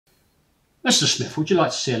Mr. Smith, would you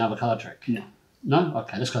like to see another card trick? No. No?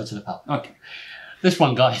 Okay, let's go to the pub. Okay. This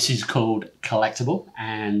one, guys, is called Collectable,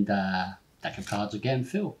 and deck of cards again.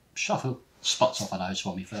 Phil, shuffle spots off of those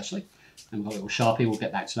for me firstly. And we've got a little Sharpie, we'll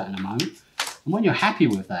get back to that in a moment. And when you're happy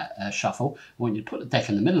with that shuffle, I want you to put the deck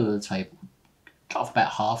in the middle of the table, cut off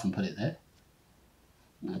about half and put it there.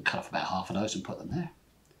 And then cut off about half of those and put them there.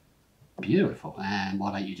 Beautiful. And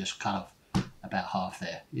why don't you just cut off about half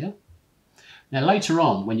there, yeah? Now later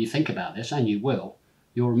on, when you think about this, and you will,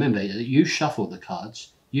 you'll remember that you shuffled the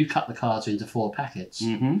cards, you cut the cards into 4 packets.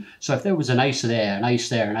 So if there was an ace there, an ace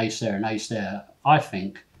there, an ace there, an ace there, I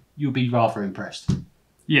think you'll be rather impressed.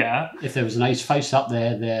 Yeah. If there was an ace face up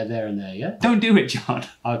there, there, and there, yeah? Don't do it, John.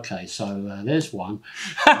 Okay, so there's 1,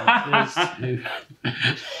 there's 2,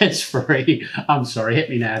 there's 3. I'm sorry, hit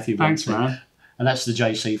me now if you want to. Thanks, man. And that's the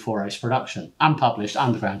JC4 Ace production. Unpublished,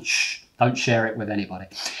 underground, shh, don't share it with anybody.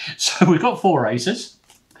 So we've got 4 aces.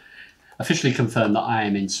 Officially confirmed that I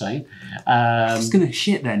am insane. I was going to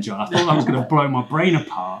shit then, John. I thought I was going to blow my brain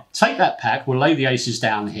apart. Take that pack, we'll lay the aces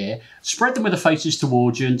down here, spread them with the faces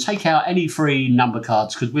towards you and take out any 3 number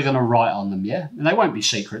cards because we're going to write on them, yeah? And they won't be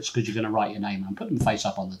secrets because you're going to write your name on. Put them face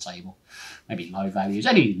up on the table. Maybe low values.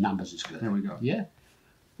 Any numbers is good. There we go. Yeah?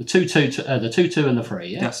 The 2, 2, the 2, 2 and the 3,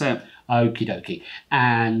 yeah? That's it. Okie dokie.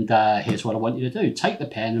 And here's what I want you to do. Take the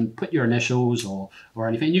pen and put your initials or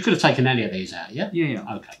anything. You could have taken any of these out, yeah? Yeah.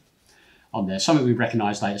 Okay. On there. Something we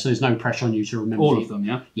recognise later, so there's no pressure on you to remember. All of them,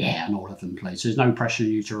 yeah? Yeah, and all of them, please. There's no pressure on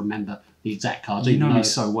you to remember the exact cards. You know me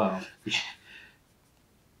so well. Yeah.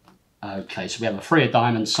 Okay, so we have a 3 of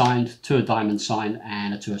diamonds signed, 2 of diamonds signed,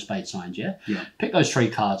 and a 2 of spades signed, yeah? Yeah. Pick those 3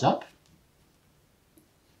 cards up.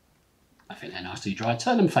 I think they're nicely dry.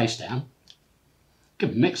 Turn them face down.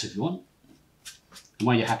 Give them a mix if you want. And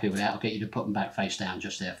when you're happy with that, I'll get you to put them back face down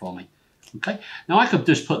just there for me. Okay. Now I could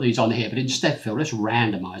just put these on here, but instead, Phil, let's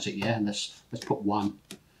randomise it, yeah? And let's put 1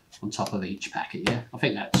 on top of each packet, yeah? I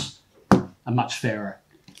think that's a much fairer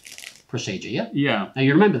procedure, yeah? Yeah. Now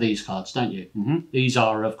you remember these cards, don't you? These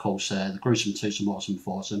are, of course, the gruesome, twosome, awesome,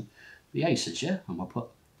 foursome, the aces, yeah? And we'll put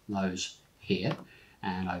those here.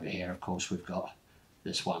 And over here, of course, we've got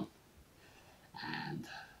this one and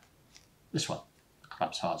this one.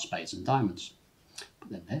 Clubs, hearts, spades, and diamonds.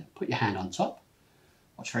 Put them there. Put your hand on top.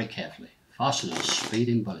 Watch very carefully. Faster than a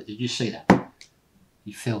speeding bullet. Did you see that?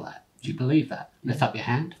 You feel that? Do you believe that? Lift up your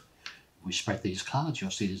hand. We spread these cards. You'll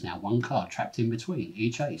see there's now 1 card trapped in between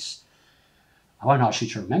each ace. I won't ask you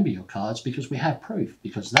to remember your cards because we have proof.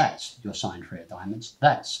 Because that's your signed 3 of diamonds.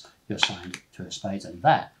 That's your signed 2 of spades. And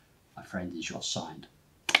that, my friend, is your signed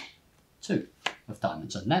 2 of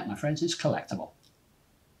diamonds. And that, my friends, is collectible.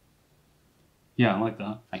 Yeah, I like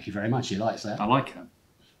that. Thank you very much. You like that? I like it.